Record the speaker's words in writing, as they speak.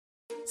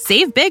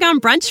Save big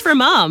on brunch for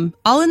mom,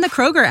 all in the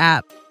Kroger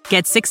app.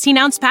 Get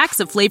 16-ounce packs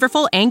of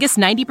flavorful Angus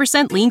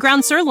 90% lean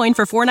ground sirloin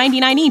for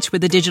 $4.99 each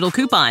with a digital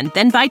coupon.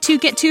 Then buy 2,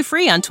 get 2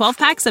 free on 12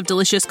 packs of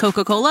delicious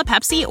Coca-Cola,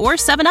 Pepsi, or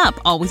 7-Up,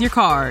 all with your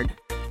card.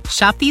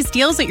 Shop these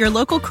deals at your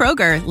local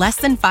Kroger, less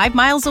than 5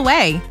 miles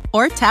away.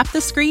 Or tap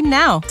the screen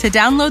now to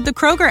download the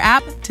Kroger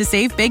app to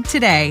save big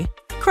today.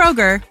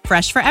 Kroger,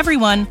 fresh for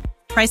everyone.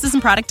 Prices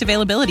and product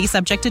availability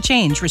subject to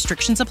change.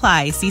 Restrictions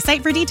apply. See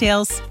site for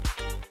details.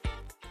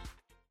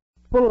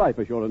 Full Life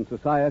Assurance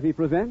Society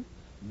presents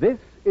This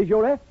is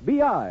Your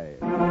FBI.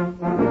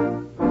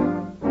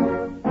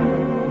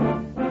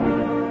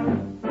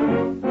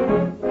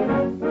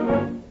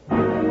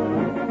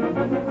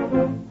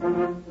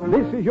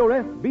 This is Your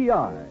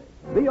FBI,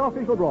 the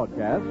official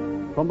broadcast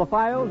from the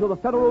files of the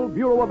Federal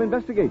Bureau of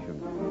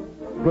Investigation.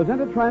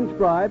 Presented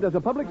transcribed as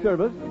a public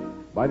service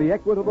by the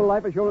Equitable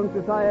Life Assurance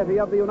Society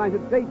of the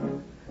United States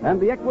and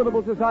the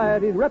Equitable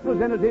Society's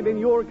representative in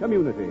your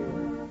community.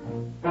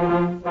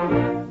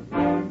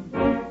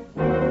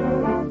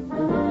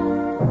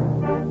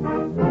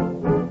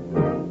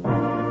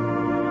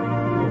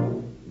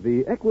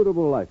 The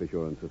Equitable Life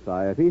Assurance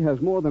Society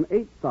has more than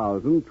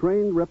 8,000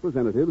 trained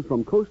representatives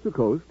from coast to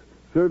coast,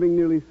 serving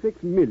nearly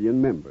 6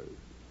 million members.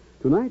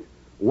 Tonight,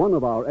 one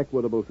of our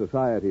Equitable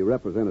Society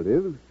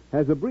representatives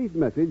has a brief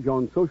message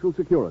on Social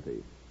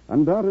Security.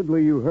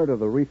 Undoubtedly, you heard of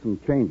the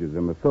recent changes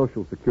in the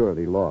Social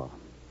Security law.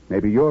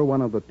 Maybe you're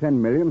one of the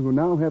 10 million who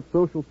now have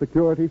Social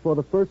Security for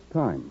the first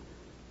time.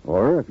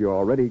 Or if you're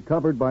already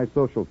covered by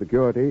Social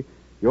Security,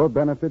 your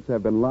benefits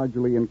have been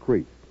largely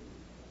increased.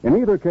 In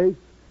either case,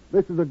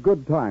 this is a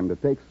good time to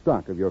take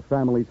stock of your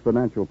family's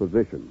financial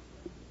position.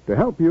 To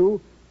help you,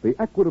 the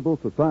Equitable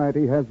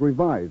Society has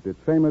revised its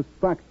famous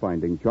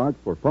fact-finding chart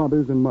for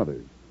fathers and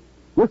mothers.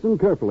 Listen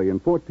carefully in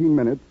 14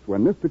 minutes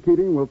when Mr.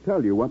 Keating will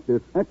tell you what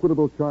this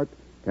Equitable chart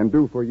can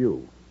do for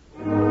you.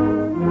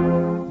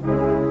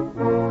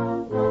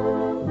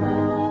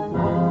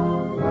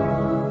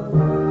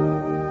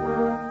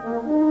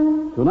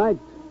 Tonight,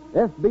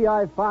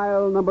 FBI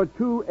file number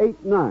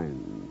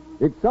 289.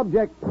 Its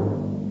subject,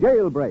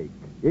 Jailbreak.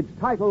 Its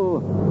title,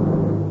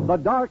 The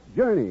Dark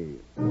Journey.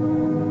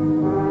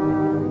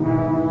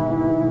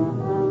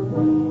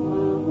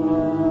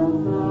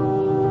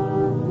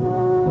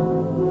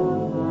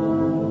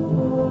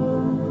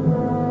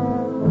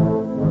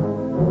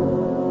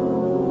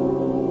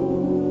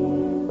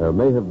 There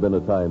may have been a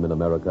time in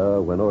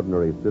America when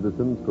ordinary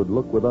citizens could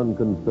look with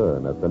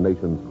unconcern at the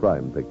nation's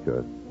crime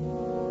picture.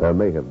 There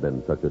may have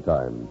been such a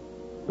time.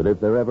 But if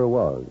there ever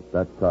was,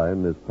 that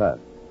time is past.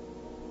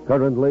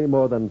 Currently,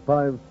 more than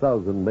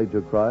 5,000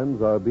 major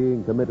crimes are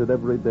being committed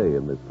every day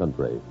in this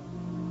country.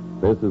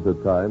 This is a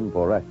time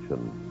for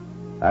action.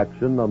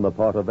 Action on the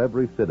part of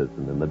every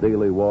citizen in the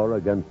daily war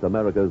against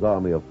America's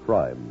army of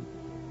crime.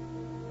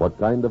 What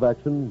kind of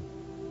action?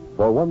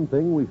 For one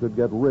thing, we should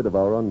get rid of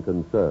our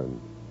unconcern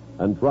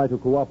and try to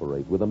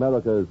cooperate with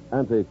America's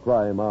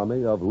anti-crime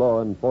army of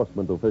law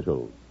enforcement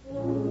officials.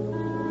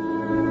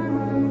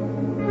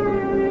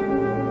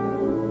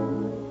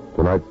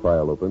 Tonight's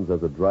file opens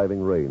as a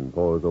driving rain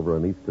pours over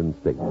an eastern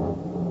state.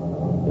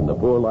 In the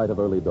poor light of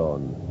early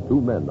dawn,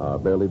 2 men are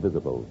barely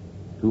visible.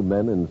 2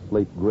 men in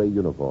slate gray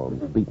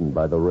uniforms, beaten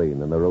by the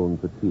rain and their own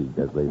fatigue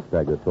as they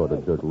stagger toward a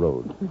dirt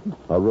road.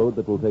 A road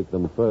that will take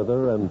them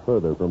further and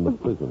further from the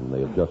prison they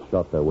have just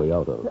shot their way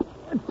out of.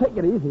 Take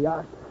it easy,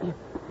 Art.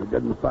 You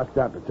didn't bust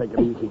out to take it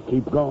easy.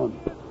 Keep going.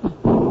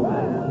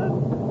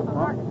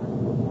 Mark.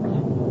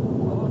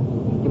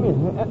 Give me a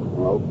hand.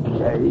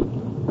 Okay.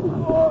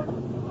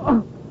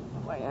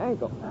 My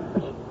ankle.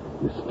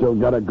 You still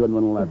got a good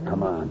one left.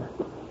 Come on.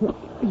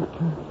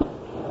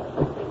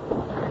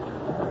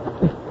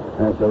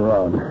 There's the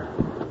road.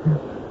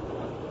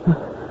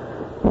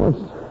 I don't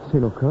see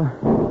no car.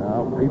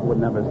 Well, Pete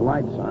wouldn't have his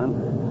lights on.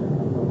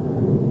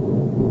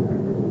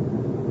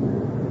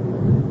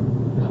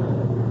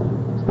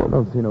 Still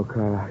don't see no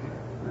car.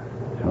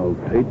 Told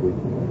Pete we'd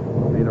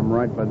meet him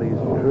right by these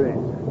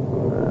trees.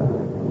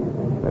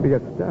 Maybe he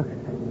got stuck.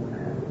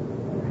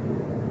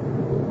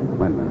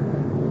 Wait a minute.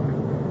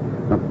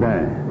 Up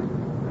there.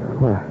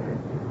 What?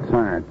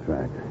 Tire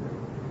tracks.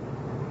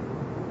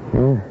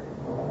 Yeah.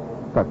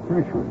 But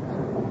fresh ones.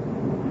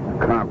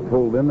 The car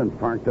pulled in and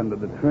parked under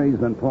the trees,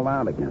 then pulled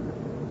out again.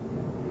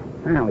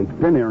 Well, he's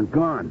been here and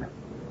gone.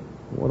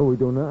 What do we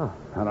do now?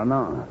 I don't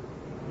know.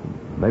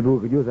 Maybe we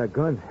could use that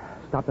gun.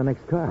 Stop the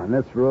next car. On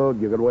this road,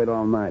 you could wait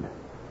all night.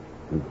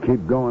 And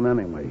keep going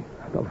anyway.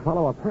 They'll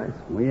follow our prints.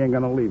 We ain't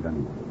gonna leave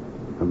any.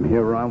 From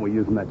here on, we're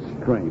using that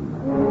stream.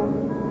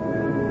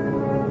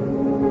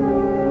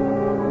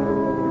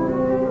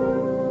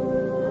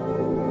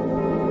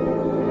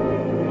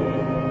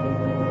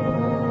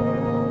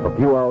 A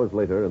few hours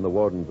later, in the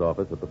warden's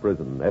office at the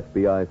prison,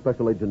 FBI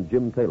Special Agent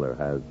Jim Taylor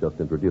has just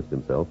introduced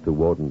himself to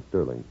Warden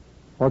Sterling.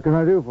 What can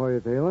I do for you,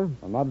 Taylor?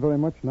 Well, not very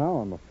much now,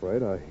 I'm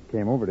afraid. I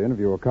came over to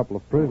interview a couple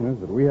of prisoners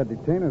that we had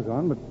detainers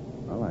on, but,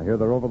 well, I hear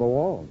they're over the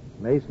wall.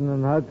 Mason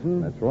and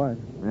Hudson? That's right.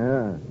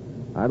 Yeah.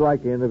 I'd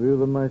like to interview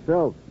them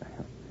myself.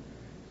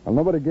 Well,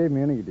 nobody gave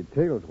me any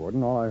details,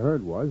 Warden. All I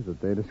heard was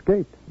that they'd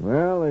escaped.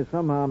 Well, they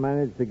somehow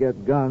managed to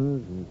get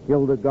guns and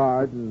killed a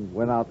guard and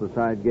went out the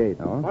side gate.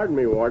 Oh? Pardon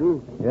me,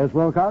 Warden. Yes,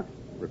 Wilcox?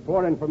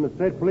 Reporting from the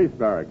state police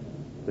barracks.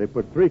 They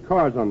put 3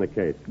 cars on the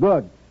case.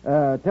 Good.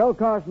 Tell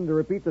Carson to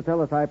repeat the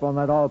teletype on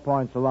that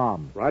all-points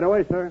alarm. Right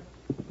away, sir.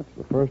 That's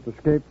the first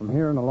escape from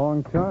here in a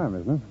long time,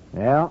 isn't it?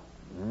 Yeah.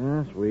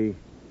 Yes, we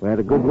had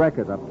a good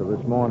record up to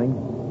this morning.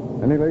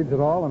 Any leads at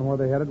all on where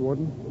they headed,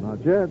 Warden?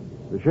 Not yet.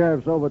 The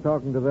sheriff's over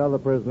talking to the other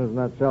prisoners in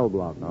that cell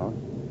block. No.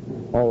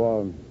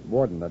 Oh,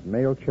 Warden, that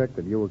mail check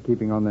that you were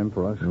keeping on them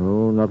for us?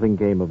 No, nothing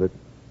came of it.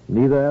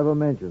 Neither ever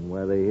mentioned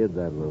where they hid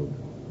that loot.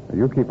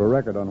 You keep a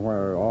record on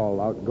where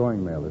all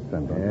outgoing mail is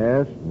sent on.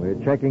 Yes,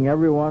 we're checking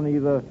everyone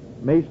either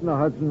Mason or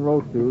Hudson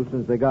wrote to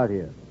since they got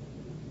here.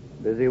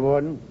 Busy,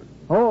 Warden?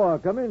 Oh,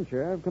 come in,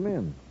 Sheriff, come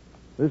in.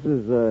 This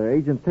is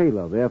Agent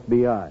Taylor, the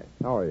FBI.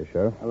 How are you,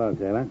 Sheriff? Hello,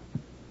 Taylor.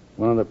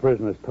 One of the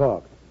prisoners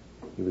talked.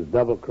 He was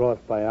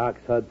double-crossed by Ox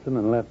Hudson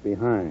and left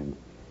behind.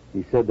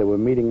 He said they were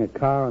meeting a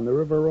car on the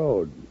River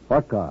Road.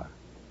 What car?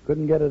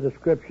 Couldn't get a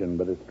description,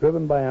 but it's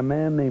driven by a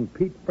man named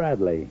Pete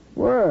Bradley.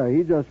 Well,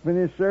 he just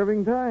finished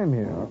serving time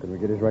here. Oh, can we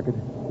get his record?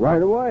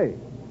 Right away.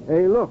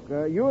 Hey, look,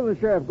 you and the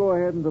sheriff go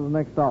ahead into the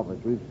next office.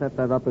 We've set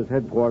that up as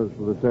headquarters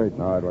for the search.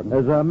 All right, Warden.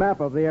 There's a map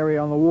of the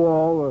area on the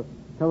wall,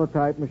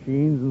 teletype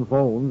machines and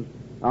phones.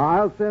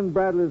 I'll send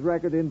Bradley's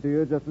record in to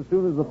you just as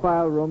soon as the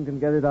file room can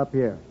get it up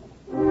here.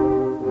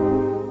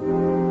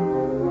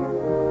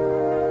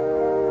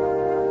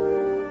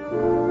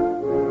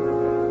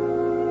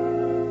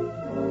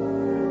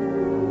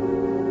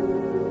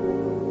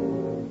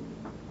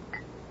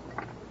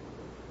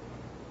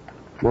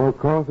 More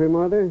coffee,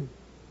 Mother?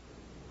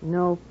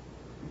 No.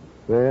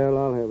 Well,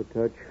 I'll have a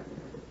touch.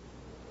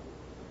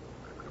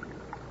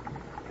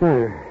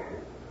 There.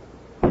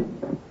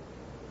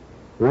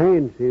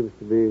 Rain seems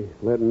to be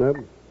letting up.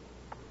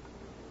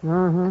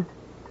 Uh-huh.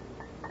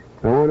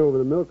 I went over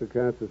the milk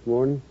accounts this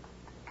morning.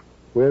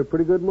 We had a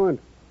pretty good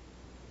month.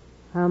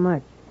 How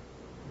much?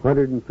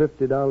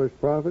 $150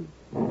 profit.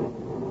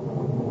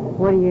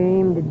 What do you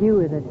aim to do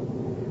with it?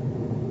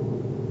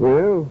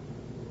 Well,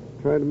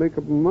 trying to make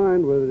up my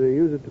mind whether to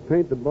use it to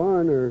paint the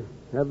barn or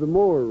have the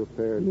mower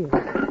repaired. Here.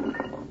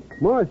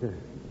 Martha,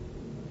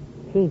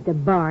 Paint the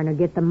barn or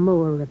get the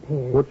mower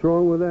repaired. what's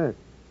wrong with that?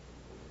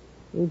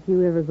 Ain't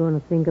you ever going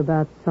to think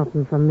about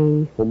something for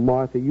me? Well,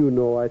 Martha, you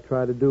know I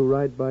try to do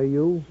right by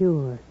you.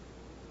 Sure.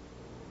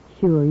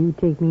 Sure, you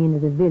take me into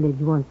the village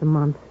once a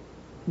month,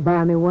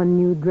 buy me one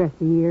new dress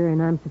a year, and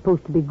I'm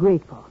supposed to be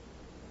grateful.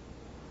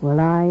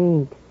 Well, I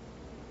ain't.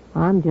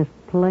 I'm just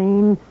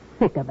plain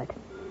sick of it.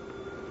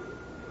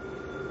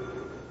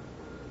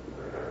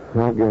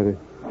 I get it.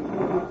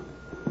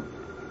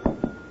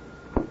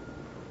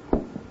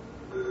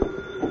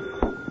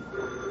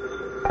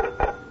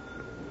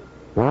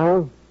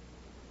 Well?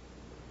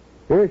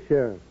 Yes,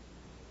 Sheriff.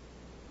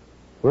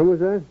 When was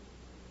that?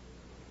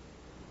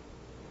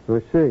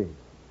 I see.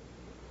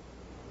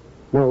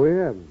 No, we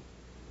haven't.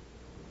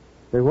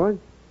 Say what?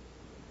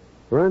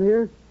 Around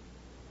here?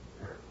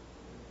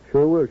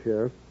 Sure will,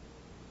 Sheriff.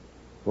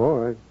 All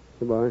right.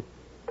 Goodbye.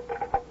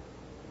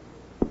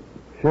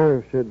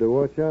 Sheriff said to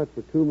watch out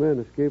for 2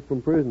 men escaped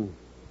from prison.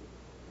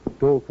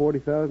 Stole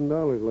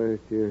 $40,000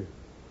 last year.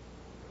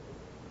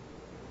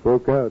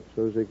 Broke out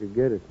so as they could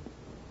get it.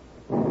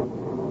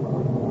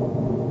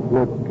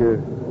 Look,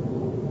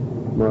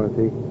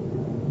 Marthy,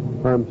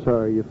 I'm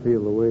sorry you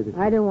feel the way that...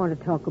 I don't want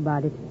to talk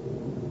about it.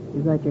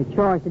 You got your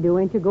chores to do,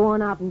 ain't you? Go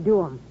on out and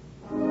do 'em.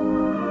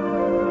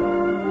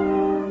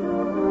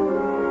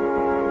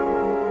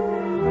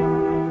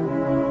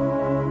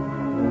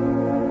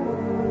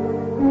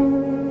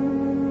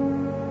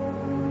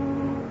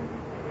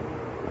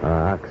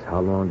 Ox,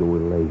 how long do we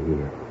lay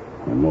here?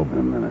 We'll move in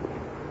a minute.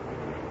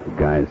 The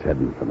guy's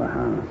heading for the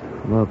house.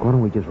 Look, why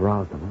don't we just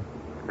rouse them, huh?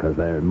 Because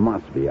there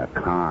must be a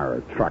car or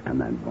a truck in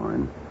that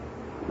barn.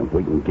 If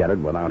we can get it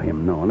without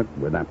him knowing it,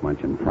 we're that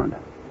much in front.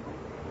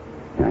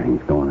 Yeah,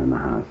 he's going in the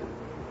house.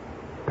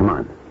 Come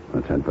on,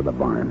 let's head for the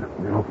barn.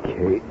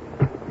 Okay.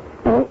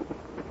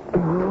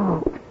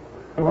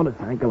 Oh,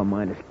 this ankle of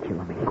mine is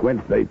killing me. Quit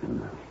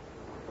vaping.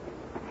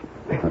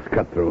 Let's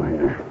cut through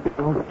here.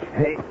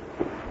 Okay.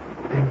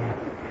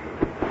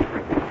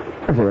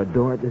 Is there a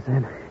door at this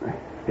end?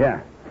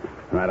 Yeah,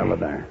 right over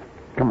there.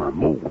 Come on,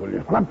 move, will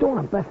you? Well, I'm doing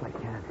the best I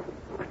can.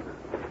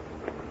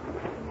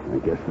 I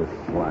guess this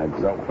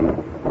slides open.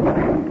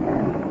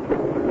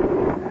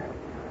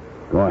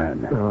 Go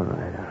ahead. All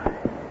right.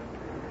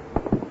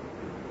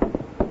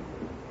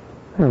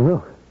 Hey,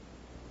 look.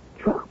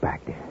 Truck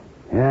back there.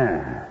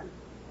 Yeah.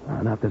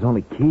 Oh, now if there's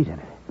only keys in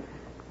it.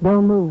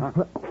 Don't move.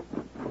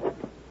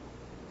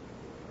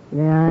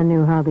 Yeah, I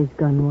knew how this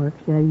gun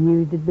works. I've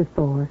used it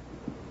before.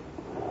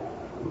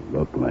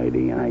 Look,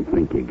 lady, I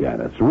think you got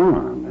us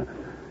wrong.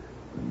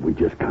 We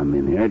just come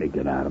in here to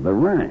get out of the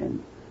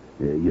rain.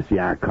 You see,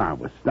 our car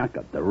was stuck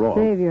up the road.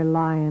 Save your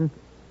lying.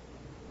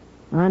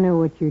 I know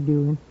what you're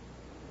doing.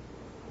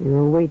 You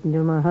were waiting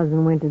till my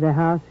husband went to the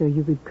house so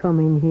you could come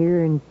in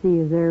here and see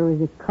if there was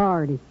a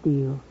car to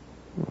steal.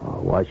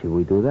 Why should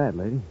we do that,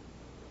 lady?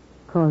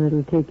 'Cause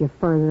it'll take you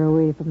further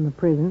away from the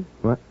prison.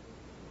 What?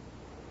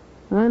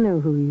 I know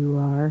who you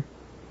are.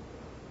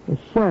 The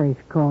sheriff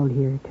called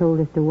here, told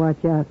us to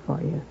watch out for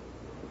you.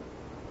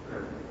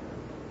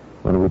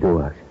 What do we do,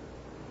 Alex?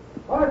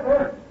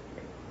 Arthur!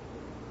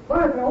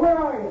 Arthur, where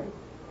are you?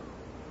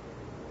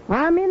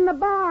 I'm in the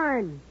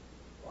barn.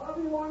 I'll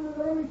be wanting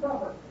an early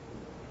supper.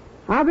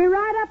 I'll be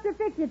right up to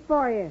fix it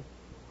for you.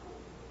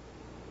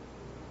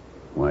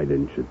 Why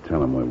didn't you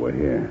tell him we were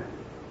here?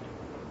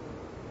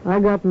 I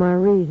got my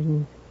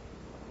reasons.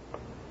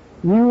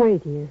 You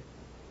wait here.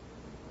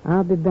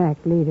 I'll be back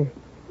later.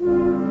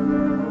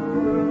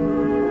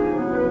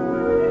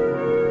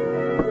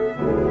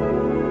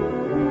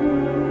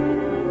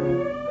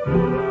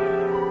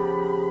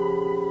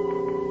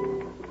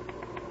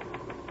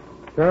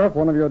 Sheriff,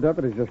 one of your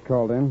deputies just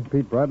called in.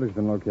 Pete Bradley's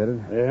been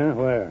located. Yeah,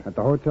 where? At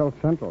the Hotel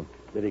Central.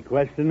 Did he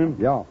question him?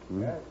 Yeah.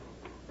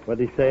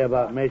 What'd he say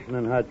about Mason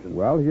and Hudson?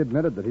 Well, he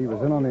admitted that he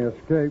was in on the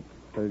escape.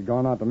 Said he'd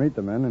gone out to meet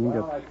the men, and he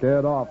got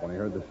scared off when he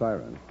heard the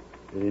siren.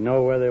 Did he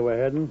know where they were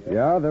heading?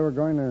 Yeah, they were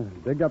going to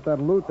dig up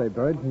that loot they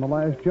buried from the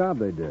last job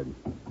they did.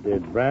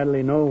 Did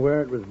Bradley know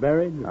where it was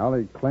buried? Well,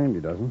 he claimed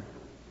he doesn't.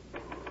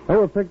 They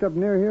were picked up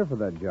near here for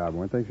that job,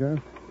 weren't they, Sheriff?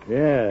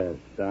 Yes,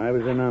 I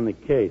was in on the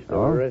case. They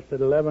were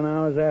arrested 11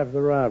 hours after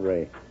the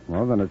robbery.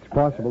 Well, then it's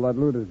possible that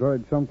loot is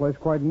buried someplace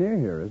quite near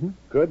here, isn't it?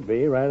 Could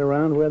be, right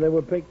around where they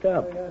were picked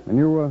up. And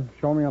you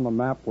show me on the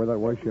map where that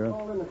was, Sheriff?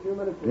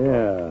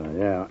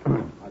 Yeah.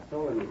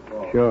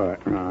 Sure.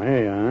 Now,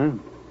 here you are.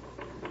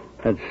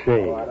 Let's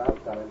see.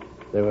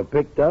 They were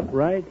picked up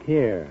right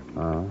here.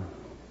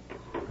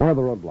 Where are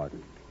the roadblocks?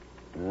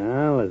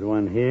 Well, there's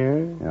one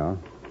here.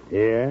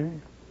 Yeah.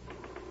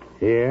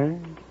 Here.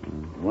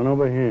 One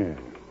over here.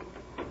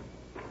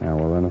 Yeah,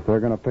 well, then if they're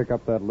going to pick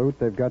up that loot,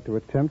 they've got to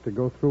attempt to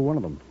go through one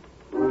of them.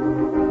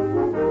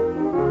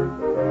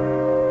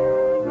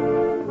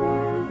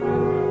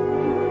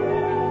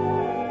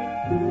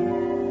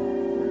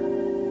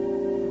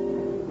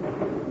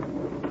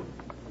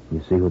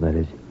 You see who that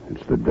is?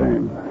 It's the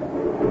dame.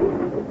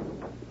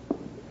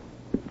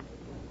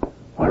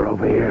 We're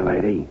over here,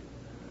 lady.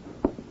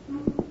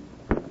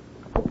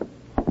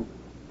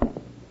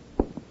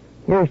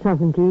 Here's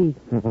something to eat.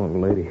 Oh,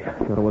 lady, I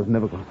thought I was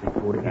never going to see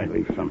 40. Hey,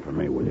 leave some for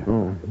me, will you?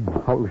 Oh,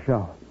 how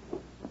shall?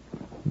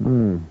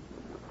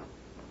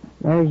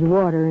 There's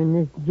water in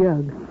this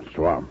jug.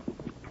 Swab.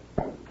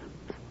 Well,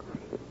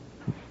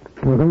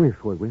 come here,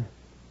 Swig, will you?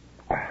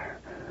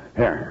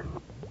 Here.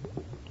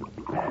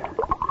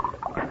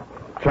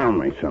 Tell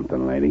me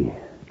something, lady.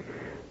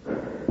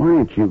 Why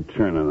ain't you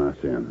turning us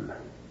in?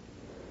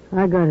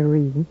 I got a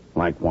reason.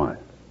 Like what?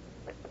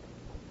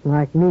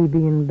 Like me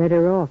being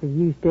better off if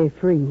you stay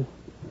free.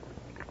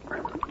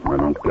 I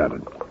don't get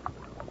it.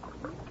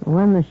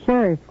 When the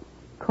sheriff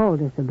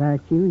called us about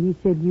you, he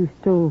said you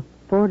stole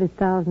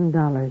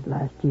 $40,000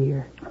 last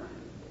year.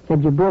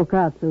 Said you broke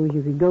out so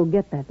you could go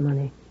get that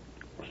money.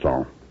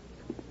 So?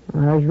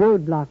 There's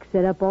roadblocks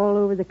set up all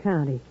over the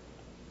county.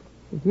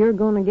 If you're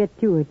going to get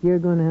to it, you're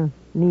going to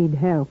need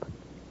help.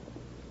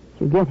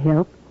 If you get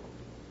help,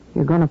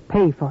 you're going to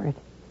pay for it.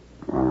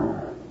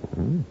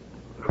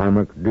 Try to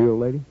make a deal,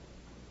 lady?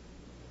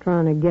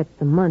 Trying to get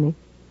the money.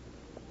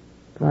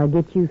 If I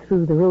get you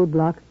through the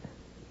roadblocks,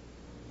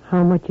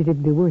 how much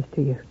it'd be worth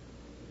to you?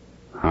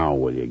 How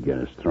will you get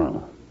us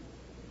through?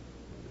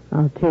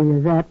 I'll tell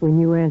you that when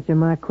you answer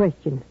my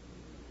question.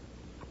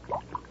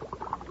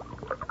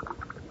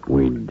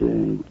 We'd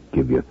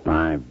give you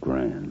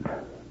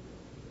 $5,000.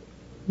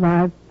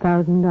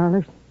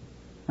 $5,000?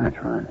 That's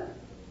right.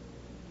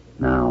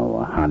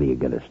 Now, how do you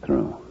get us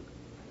through?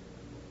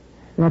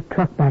 That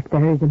truck back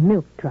there is a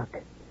milk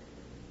truck.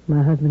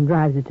 My husband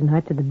drives it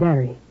tonight to the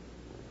dairy.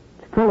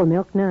 It's full of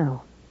milk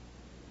now.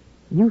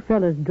 You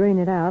fellas drain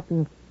it out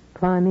and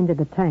climb into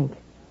the tank.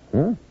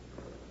 Huh?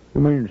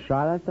 You mean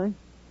inside that thing?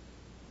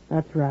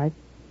 That's right.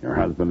 Your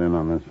husband in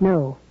on this?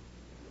 No.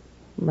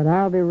 But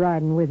I'll be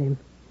riding with him.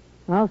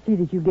 I'll see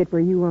that you get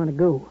where you want to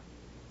go.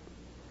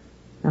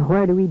 Now,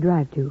 where do we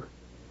drive to?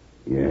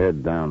 You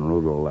head down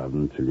Route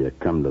 11 till you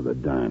come to the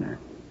diner.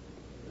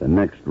 The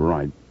next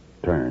right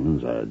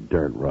turn's a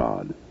dirt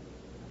road.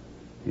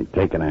 You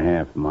take it a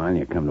half mile,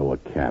 you come to a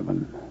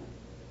cabin.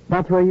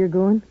 That's where you're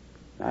going?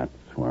 That's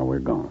where we're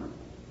going.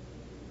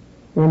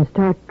 Then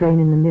start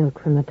draining the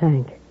milk from the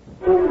tank.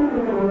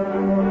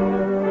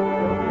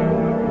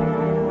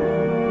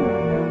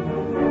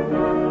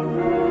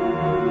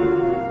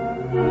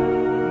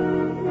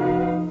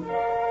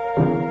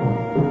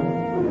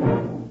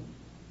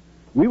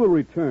 We will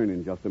return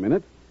in just a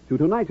minute to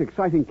tonight's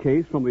exciting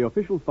case from the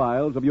official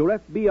files of your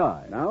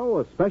FBI. Now,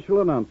 a special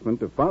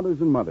announcement to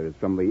fathers and mothers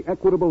from the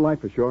Equitable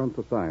Life Assurance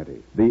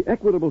Society. The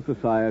Equitable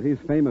Society's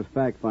famous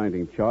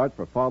fact-finding chart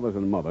for fathers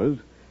and mothers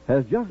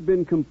has just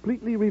been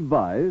completely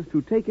revised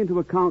to take into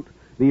account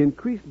the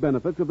increased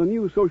benefits of the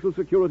new Social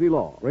Security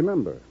law.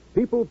 Remember,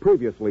 people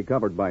previously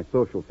covered by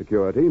Social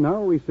Security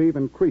now receive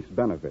increased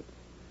benefits.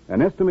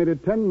 An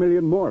estimated 10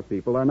 million more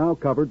people are now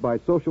covered by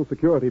Social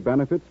Security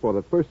benefits for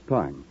the first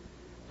time.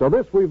 So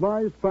this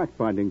revised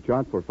fact-finding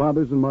chart for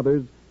fathers and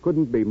mothers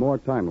couldn't be more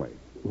timely.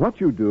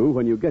 What you do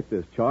when you get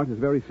this chart is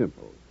very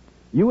simple.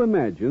 You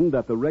imagine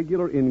that the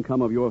regular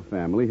income of your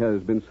family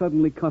has been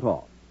suddenly cut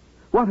off.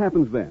 What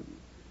happens then?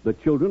 The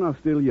children are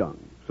still young,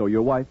 so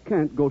your wife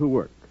can't go to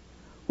work.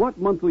 What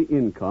monthly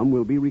income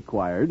will be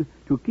required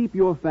to keep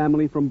your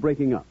family from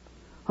breaking up?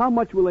 How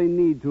much will they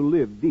need to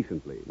live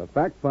decently? The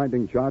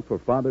fact-finding chart for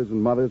fathers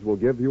and mothers will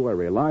give you a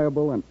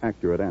reliable and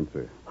accurate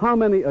answer. How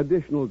many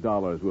additional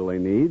dollars will they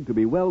need to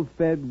be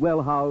well-fed,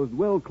 well-housed,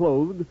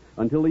 well-clothed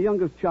until the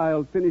youngest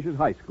child finishes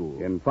high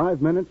school? In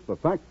 5 minutes, the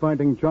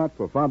fact-finding chart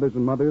for fathers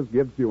and mothers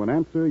gives you an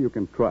answer you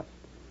can trust.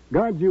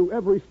 Guides you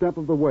every step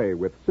of the way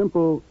with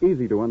simple,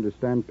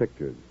 easy-to-understand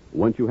pictures.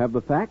 Once you have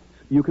the facts,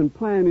 you can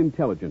plan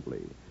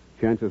intelligently.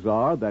 Chances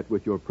are that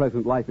with your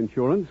present life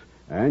insurance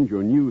and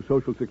your new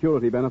Social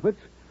Security benefits,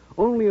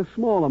 only a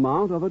small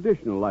amount of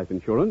additional life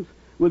insurance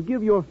will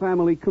give your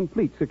family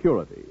complete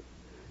security.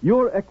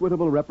 Your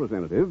Equitable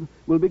representative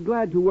will be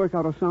glad to work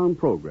out a sound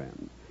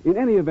program. In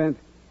any event,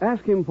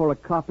 ask him for a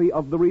copy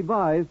of the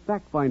revised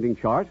fact-finding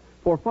chart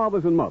for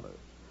fathers and mothers.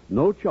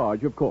 No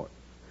charge, of course.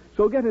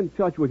 So get in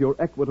touch with your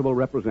Equitable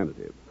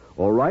representative,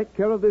 or write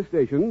care of this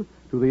station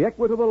to the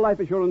Equitable Life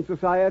Assurance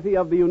Society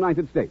of the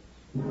United States.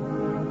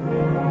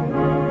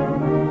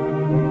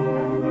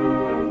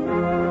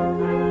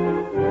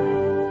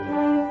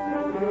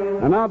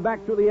 And now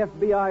back to the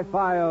FBI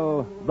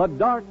file, The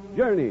Dark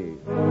Journey.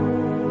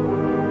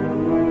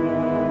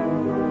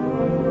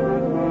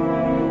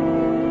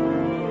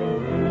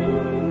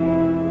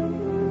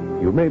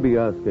 You may be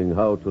asking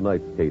how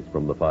tonight's case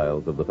from the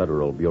files of the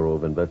Federal Bureau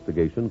of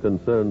Investigation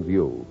concerns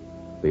you.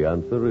 The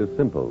answer is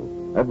simple.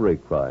 Every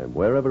crime,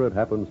 wherever it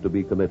happens to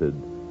be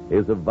committed,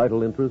 is of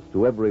vital interest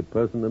to every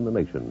person in the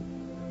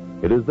nation.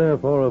 It is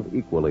therefore of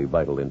equally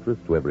vital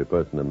interest to every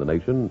person in the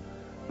nation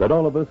that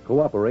all of us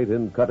cooperate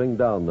in cutting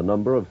down the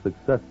number of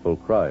successful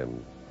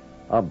crimes.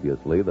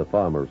 Obviously, the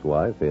farmer's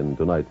wife in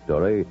tonight's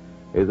story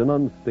is an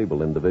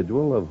unstable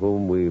individual of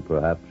whom we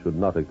perhaps should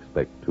not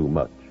expect too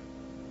much.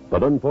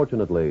 But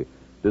unfortunately,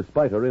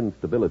 despite her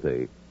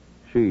instability,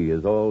 she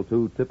is all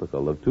too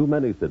typical of too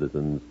many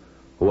citizens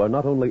who are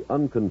not only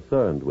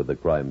unconcerned with the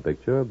crime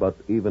picture, but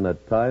even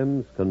at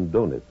times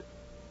condone it.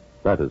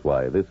 That is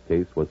why this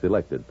case was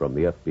selected from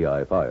the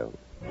FBI files.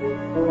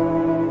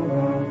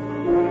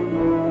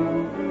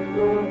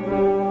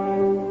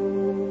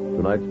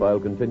 Tonight's file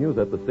continues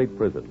at the state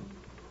prison.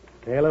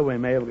 Taylor, we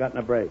may have gotten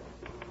a break.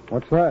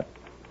 What's that?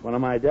 One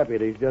of my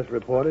deputies just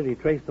reported he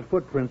traced the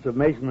footprints of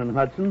Mason and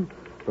Hudson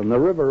from the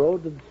river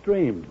road to the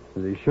stream.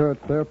 Is he sure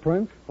it's their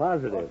prints?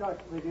 Positive.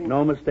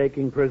 No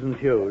mistaking prison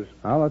shoes.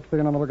 Well, let's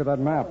take another look at that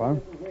map, huh?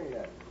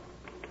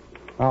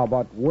 How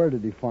about where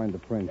did he find the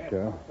prints,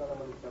 Sheriff?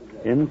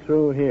 In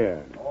through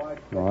here.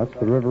 Oh, that's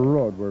the river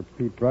road where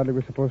Pete Bradley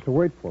was supposed to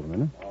wait for them,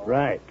 isn't it?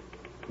 Right.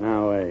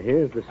 Now,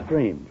 here's the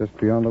stream. Just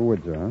beyond the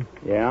woods there, huh?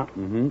 Yeah,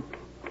 mm-hmm.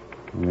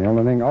 And the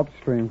only thing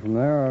upstream from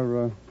there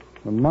are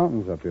the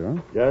mountains up here,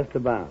 huh? Just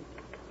about.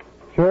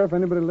 Sheriff,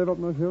 anybody live up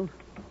in those hills?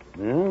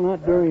 No,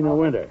 not during the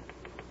winter.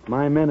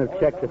 My men have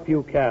checked a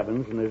few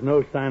cabins, and there's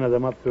no sign of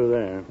them up through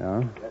there.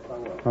 Yeah?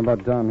 How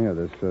about down here,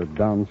 this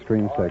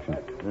downstream section?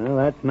 Well,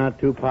 that's not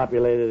too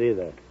populated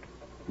either.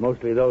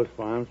 Mostly those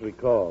farms we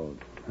called.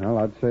 Well,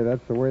 I'd say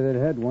that's the way they'd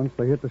head once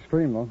they hit the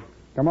stream, though.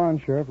 Come on,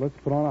 Sheriff, let's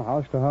put on a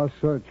house-to-house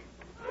search.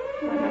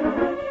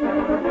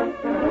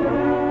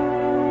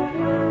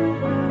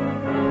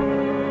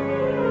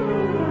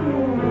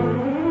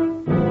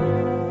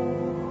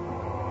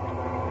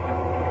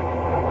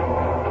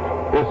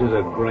 This is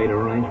a great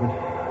arrangement.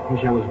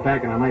 Wish I was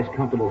back in a nice,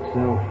 comfortable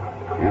cell.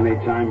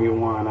 Anytime you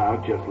want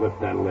out, just lift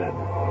that lid.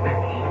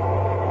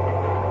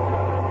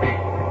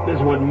 This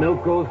is what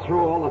milk goes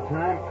through all the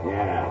time?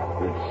 Yeah,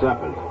 it's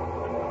suppers.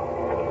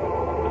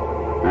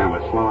 Now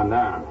we're slowing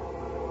down.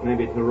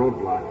 Maybe it's a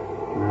roadblock.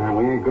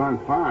 We ain't gone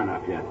far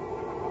enough yet.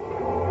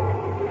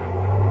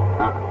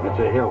 It's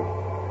a hill.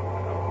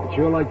 I'd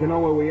sure like to know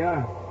where we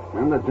are.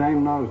 Well, the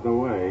dame knows the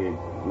way.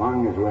 As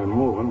long as we're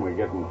moving, we're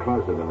getting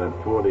closer to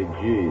that 40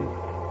 G's.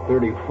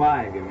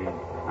 35, you mean?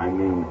 I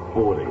mean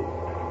 40.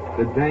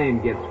 The dame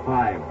gets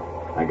 5.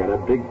 I got a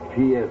big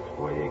P.S.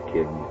 for you,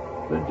 kid.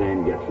 The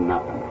dame gets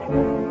nothing.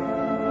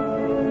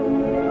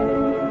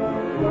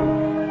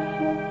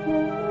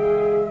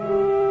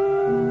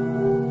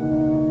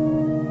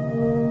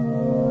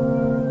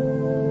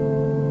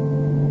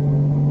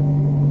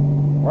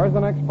 Where's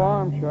the next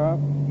farm, Sheriff?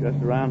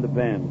 Just around the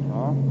bend.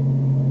 Oh?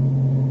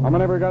 How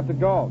many have we got to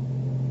go?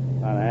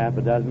 About a half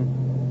a dozen.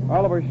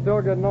 Well, if we're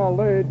still getting all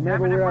lead,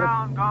 maybe we ought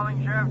Brown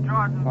calling Sheriff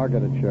Jordan. I'll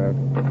get it, Sheriff.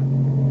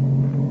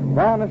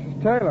 Brown, this is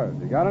Taylor.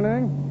 You got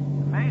anything?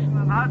 Mason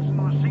and Hudson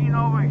was seen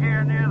over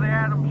here near the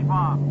Adams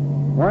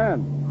farm.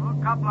 When?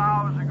 A couple of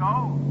hours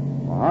ago.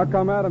 Well, how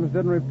come Adams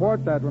didn't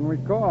report that when we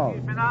called?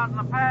 He's been out in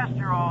the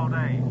pasture all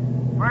day.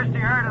 First he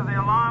heard of the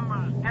alarm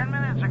was 10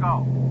 minutes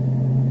ago.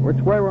 Which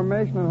way were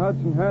Mason and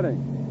Hudson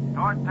heading?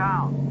 Toward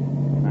town.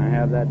 Can I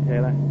have that,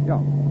 Taylor? Yeah.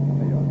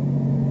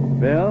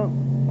 Bill?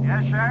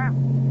 Yes, Sheriff?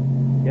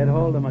 Get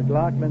hold of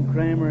McLaughlin,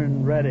 Kramer,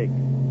 and Reddick.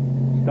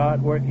 start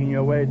working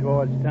your way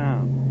towards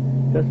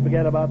town. Just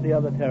forget about the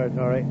other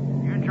territory.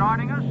 You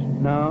joining us?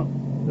 No,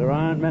 there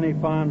aren't many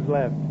farms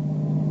left.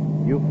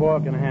 You four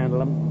can handle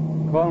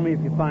them. Call me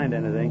if you find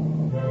anything.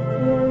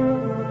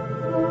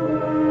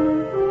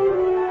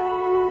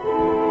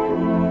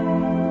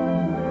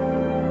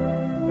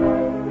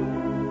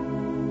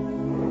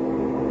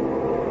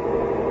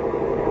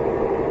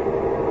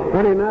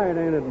 Pretty night,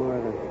 ain't it,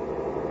 Martha?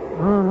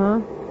 Uh-huh.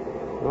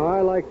 Oh,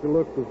 I like the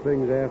look of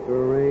things after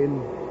a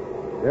rain.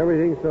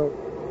 Everything's so...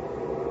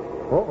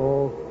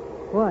 Uh-oh.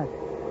 What?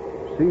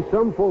 See,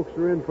 some folks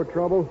are in for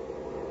trouble.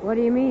 What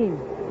do you mean?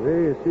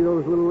 Hey, you see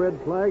those little red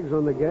flags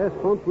on the gas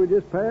pumps we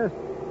just passed?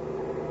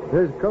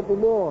 There's a couple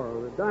more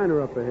on a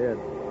diner up ahead.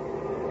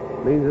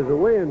 Means there's a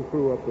weighing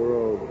crew up the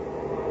road.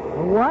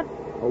 A what?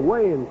 A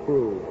weighing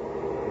crew.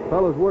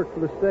 Fellas work for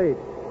the state.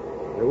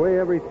 They weigh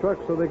every truck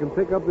so they can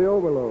pick up the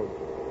overloads.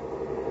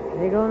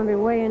 They going to be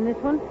weighing this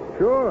one?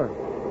 Sure.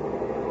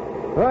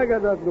 I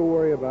got nothing to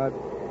worry about.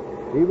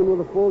 Even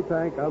with a full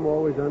tank, I'm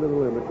always under the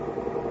limit.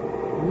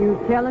 You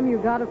tell them you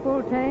got a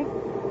full tank?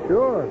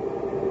 Sure.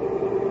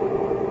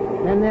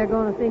 Then they're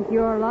going to think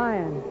you're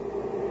lying.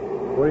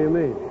 What do you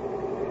mean?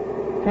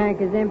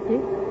 Tank is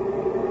empty.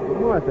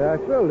 Martha, I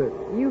filled it.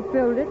 You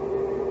filled it,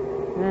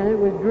 and it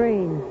was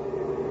drained.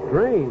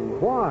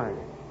 Drained? Why?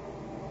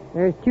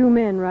 There's 2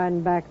 men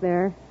riding back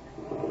there.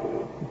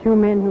 The 2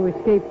 men who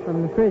escaped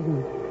from the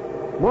prison.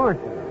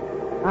 Martha.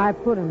 I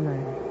put them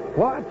there.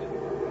 What?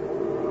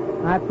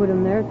 I put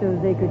them there so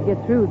they could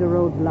get through the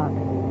roadblock.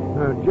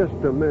 Now, just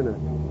a minute.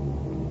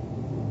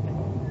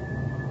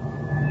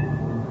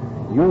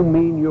 You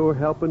mean you're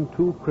helping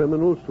 2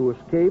 criminals to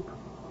escape?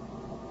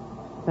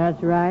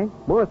 That's right.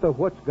 Martha,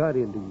 what's got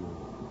into you?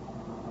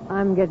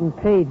 I'm getting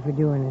paid for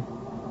doing it.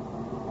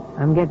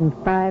 I'm getting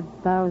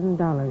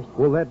 $5,000.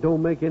 Well, that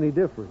don't make any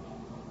difference.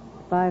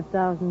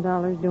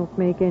 $5,000 don't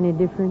make any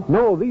difference?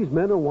 No, these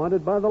men are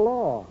wanted by the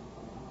law.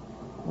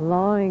 The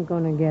law ain't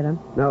going to get them.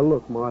 Now,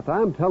 look, Martha,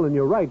 I'm telling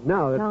you right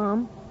now that...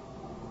 Tom,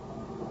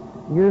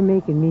 you're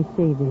making me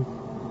say this.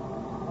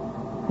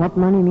 That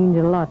money means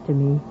a lot to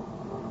me.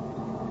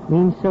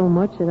 Means so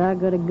much that I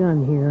got a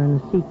gun here on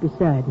the seat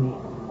beside me.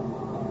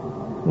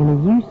 And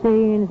if you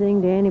say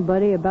anything to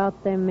anybody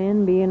about them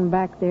men being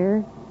back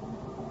there,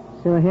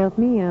 so help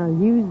me, I'll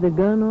use the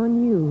gun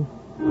on you.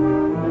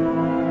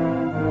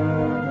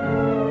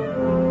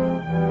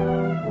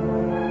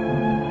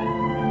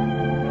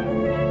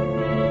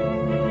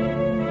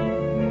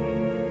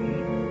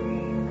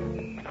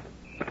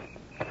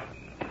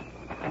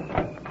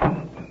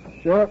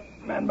 Sheriff,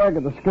 man back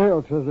at the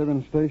scale says they've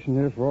been stationed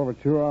here for over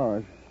 2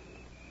 hours.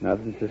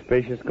 Nothing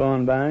suspicious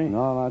going by?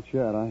 No, not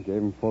yet. I gave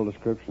them full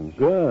descriptions.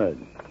 Good.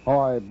 Oh,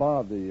 I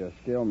borrowed the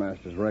scale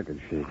master's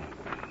record sheet.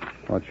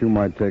 Thought you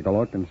might take a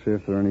look and see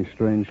if there are any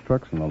strange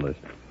trucks on the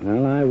list.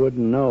 Well, I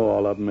wouldn't know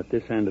all of them at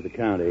this end of the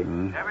county.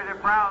 Deputy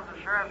Brown, the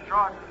Sheriff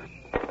Jordan.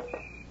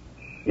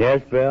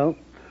 Yes, Bill?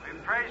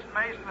 We've traced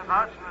Mason and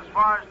Hudson as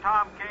far as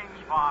Tom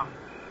King's farm,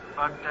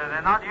 but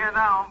they're not here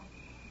now.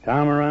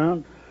 Tom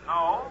around?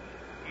 No.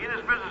 He and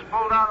his business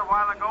pulled out a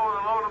while ago with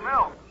a load of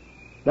milk.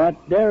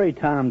 That dairy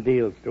Tom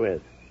deals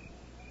with.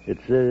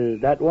 It's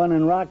that one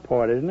in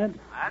Rockport, isn't it?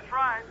 That's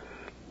right.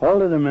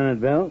 Hold it a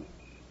minute, Bill.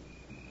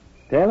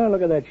 Taylor,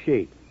 look at that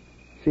sheet.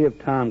 See if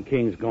Tom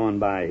King's going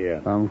by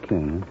here. Tom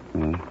King,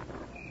 yeah.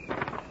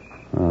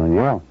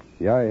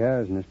 Yeah, he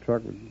has in his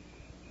truck.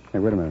 Hey,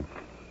 wait a minute.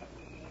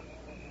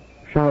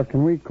 Sheriff,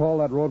 can we call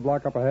that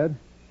roadblock up ahead?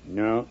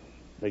 No.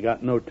 They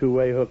got no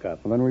two-way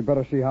hookup. Well, then we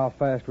better see how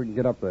fast we can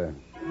get up there.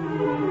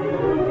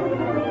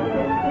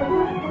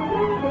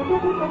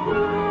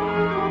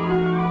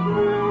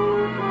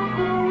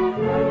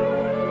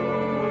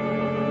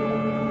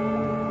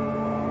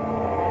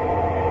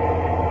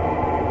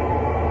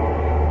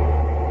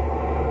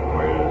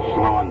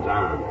 Slowing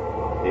down.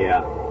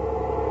 Yeah.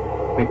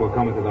 Think we're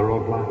coming to the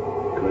roadblock?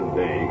 Could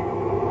be.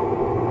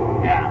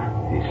 Yeah,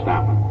 he's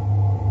stopping.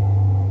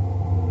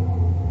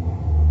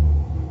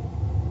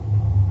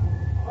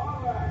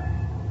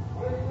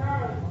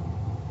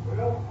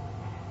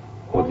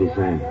 What's he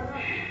saying?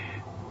 Shh.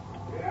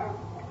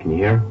 Can you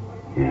hear?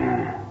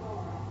 Yeah.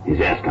 He's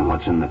asking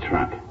what's in the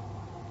truck.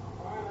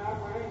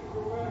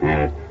 Yeah,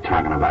 they're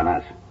talking about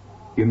us.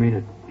 You mean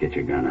it? Get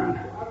your gun out.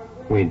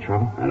 We in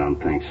trouble? I don't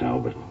think so,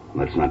 but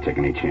let's not take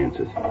any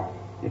chances.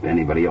 If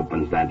anybody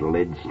opens that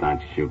lid, start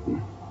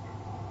shooting.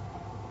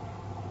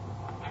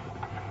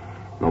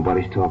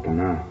 Nobody's talking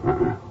now.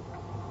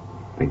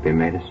 Think they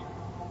made us?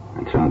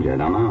 I told you, I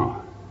don't know.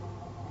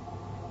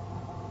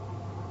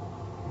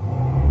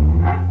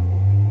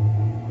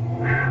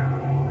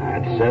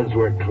 That says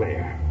we're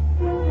clear.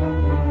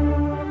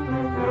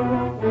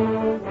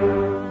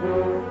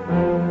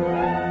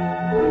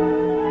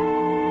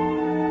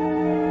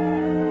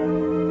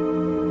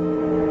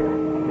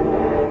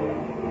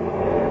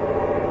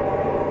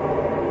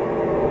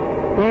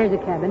 There's a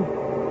cabin.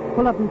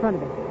 Pull up in front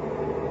of it.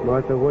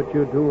 Martha, what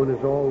you're doing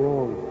is all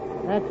wrong.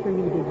 That's for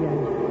me to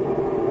judge.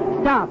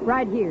 Stop,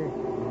 right here.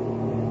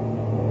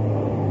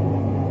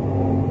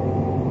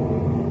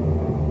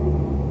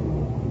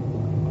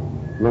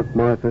 Look,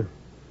 Martha,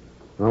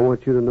 I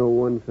want you to know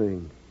one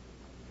thing.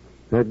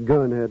 That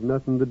gun had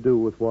nothing to do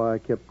with why I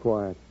kept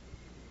quiet.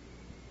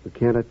 But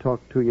can't I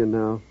talk to you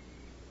now?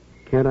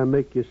 Can't I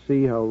make you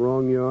see how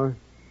wrong you are?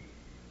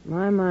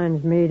 My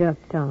mind's made up,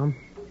 Tom.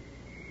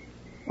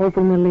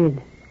 Open the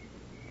lid.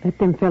 Let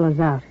them fellas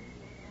out.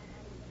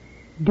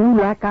 Do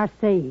like I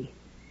say.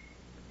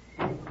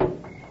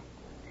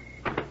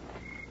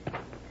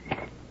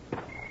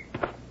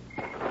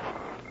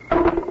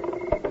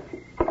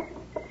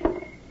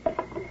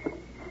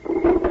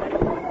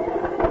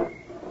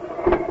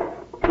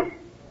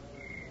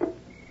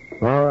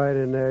 All right,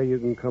 in there, you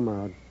can come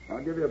out.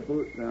 I'll give you a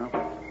boost now.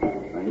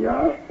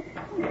 Yeah.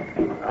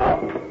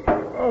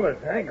 Oh,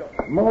 this ankle.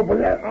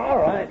 Mobile. All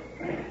right.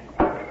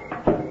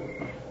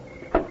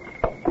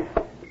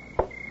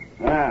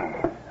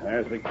 Ah,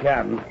 there's the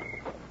cabin.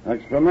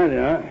 Looks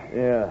familiar, huh?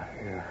 Yeah.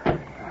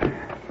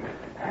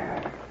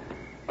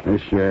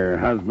 This your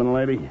husband,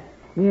 lady?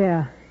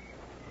 Yeah.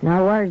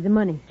 Now, where's the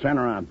money? Turn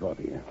around, both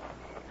of you.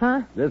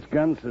 Huh? This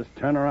gun says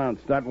turn around.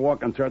 Start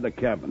walking toward the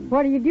cabin.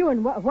 What are you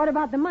doing? What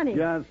about the money?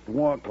 Just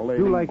walk,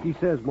 lady. Do like he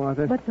says,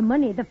 Martha. But the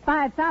money, the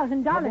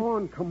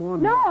 $5,000. Come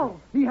on. No!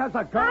 He has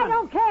a gun. I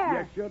don't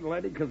care. You should,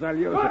 lady, because I'll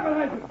use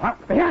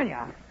it. Behind you.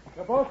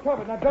 You're both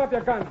covered. Now drop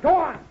your guns. Go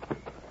on.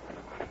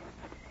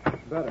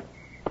 Better.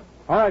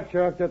 All right,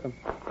 Sheriff, get them.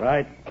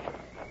 Right.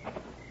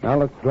 Now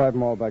let's drive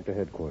them all back to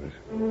headquarters.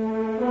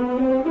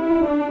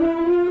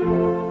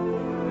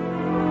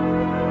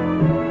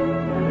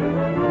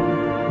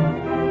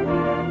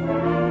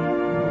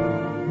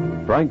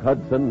 Frank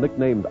Hudson,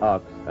 nicknamed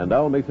Ox, and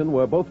Al Mason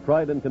were both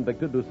tried and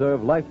convicted to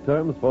serve life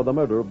terms for the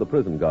murder of the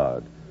prison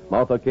guard.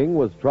 Martha King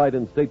was tried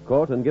in state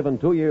court and given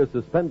 2 years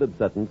suspended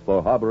sentence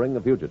for harboring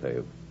a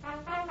fugitive.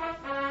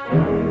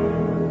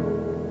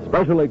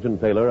 Special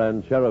Agent Taylor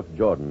and Sheriff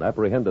Jordan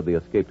apprehended the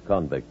escaped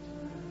convicts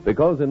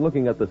because in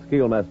looking at the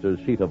scalemaster's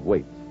sheet of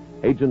weights,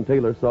 Agent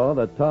Taylor saw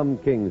that Tom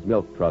King's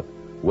milk truck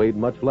weighed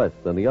much less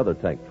than the other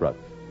tank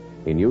trucks.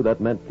 He knew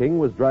that meant King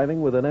was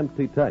driving with an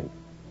empty tank,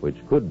 which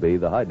could be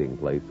the hiding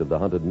place of the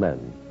hunted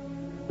men.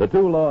 The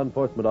 2 law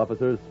enforcement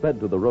officers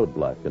sped to the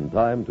roadblock in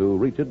time to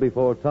reach it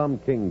before Tom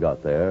King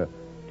got there,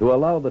 to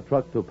allow the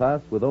truck to pass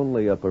with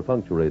only a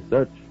perfunctory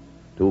search,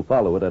 to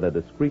follow it at a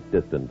discreet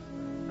distance,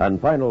 and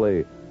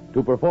finally,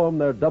 to perform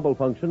their double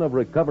function of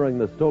recovering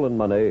the stolen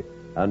money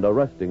and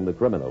arresting the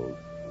criminals.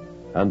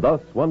 And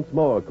thus, once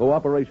more,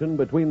 cooperation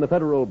between the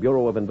Federal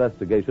Bureau of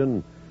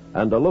Investigation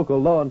and a local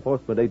law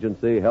enforcement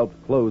agency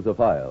helped close a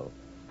file.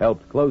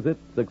 Helped close it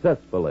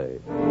successfully.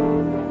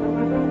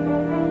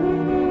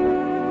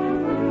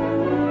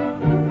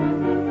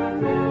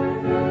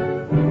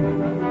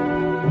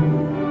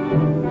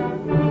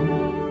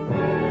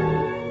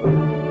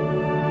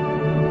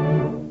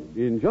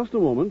 In just a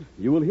moment,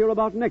 you will hear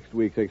about next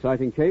week's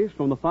exciting case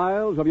from the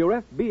files of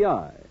your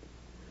FBI.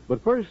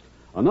 But first,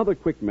 another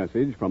quick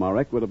message from our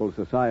Equitable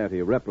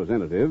Society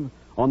representative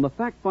on the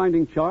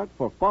fact-finding chart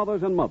for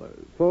fathers and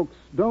mothers. Folks,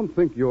 don't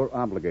think you're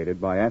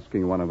obligated by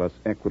asking one of us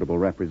Equitable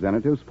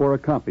representatives for a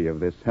copy of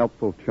this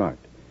helpful chart.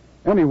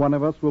 Any one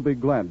of us will be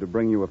glad to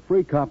bring you a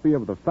free copy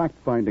of the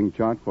fact-finding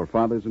chart for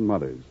fathers and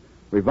mothers,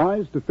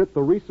 revised to fit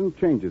the recent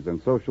changes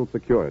in Social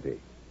Security.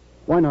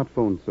 Why not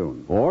phone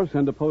soon? Or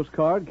send a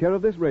postcard care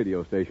of this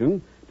radio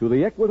station to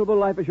the Equitable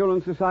Life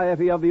Assurance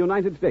Society of the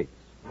United States.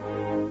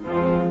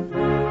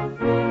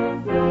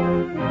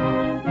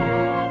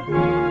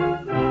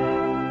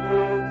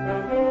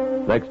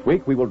 Next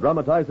week, we will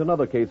dramatize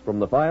another case from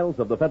the files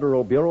of the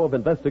Federal Bureau of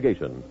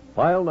Investigation.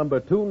 File number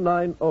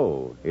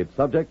 290. Its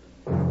subject,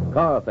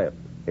 car theft.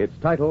 Its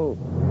title,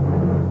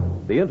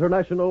 The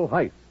International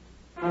Heist.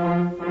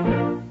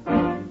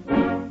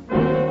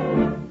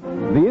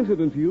 The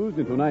incidents used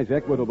in tonight's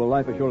Equitable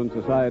Life Assurance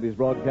Society's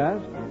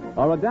broadcast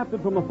are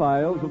adapted from the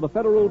files of the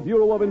Federal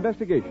Bureau of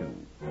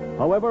Investigation.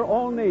 However,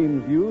 all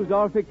names used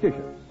are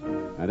fictitious,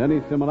 and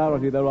any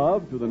similarity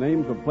thereof to the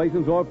names of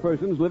places or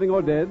persons living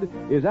or dead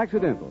is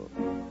accidental.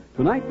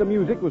 Tonight, the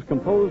music was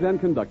composed and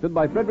conducted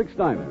by Frederick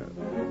Steiner.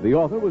 The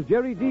author was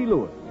Jerry D.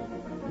 Lewis.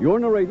 Your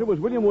narrator was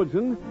William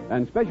Woodson,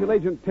 and Special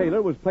Agent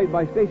Taylor was played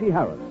by Stacey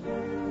Harris.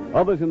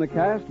 Others in the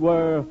cast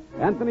were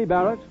Anthony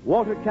Barrett,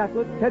 Walter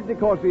Catlett, Ted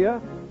DeCorsia,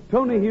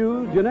 Tony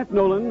Hughes, Jeanette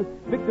Nolan,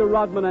 Victor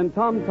Rodman, and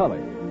Tom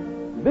Tully.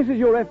 This Is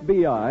Your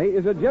FBI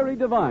is a Jerry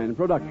Devine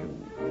production.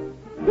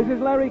 This is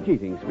Larry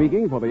Keating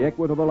speaking for the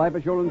Equitable Life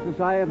Assurance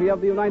Society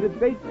of the United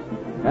States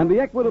and the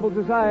Equitable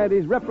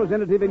Society's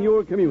representative in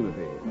your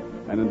community,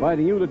 and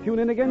inviting you to tune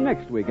in again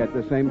next week at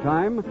the same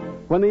time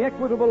when the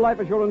Equitable Life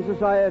Assurance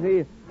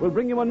Society will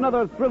bring you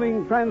another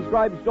thrilling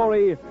transcribed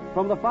story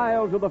from the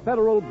files of the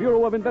Federal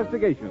Bureau of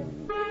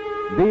Investigation.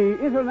 The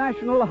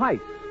International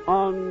Heist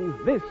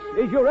on This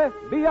Is Your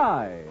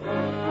FBI.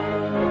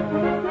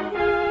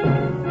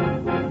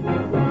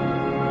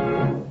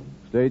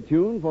 Stay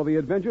tuned for the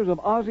adventures of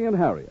Ozzie and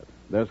Harriet.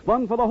 There's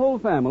fun for the whole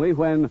family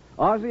when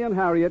Ozzie and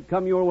Harriet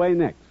come your way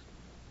next.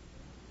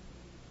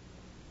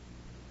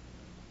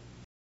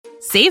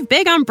 Save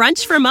big on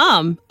brunch for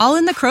mom, all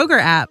in the Kroger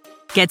app.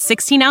 Get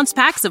 16-ounce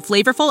packs of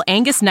flavorful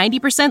Angus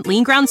 90%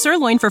 lean ground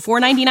sirloin for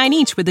 $4.99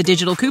 each with a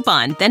digital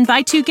coupon. Then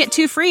buy 2, get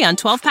 2 free on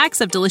 12 packs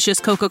of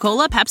delicious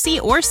Coca-Cola,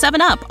 Pepsi, or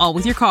 7-Up, all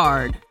with your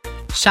card.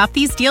 Shop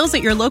these deals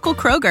at your local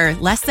Kroger,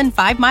 less than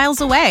 5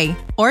 miles away.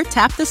 Or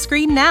tap the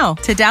screen now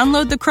to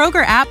download the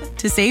Kroger app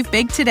to save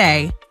big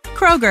today.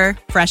 Kroger,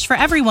 fresh for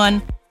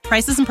everyone.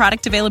 Prices and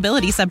product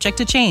availability subject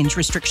to change.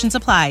 Restrictions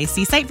apply.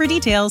 See site for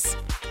details.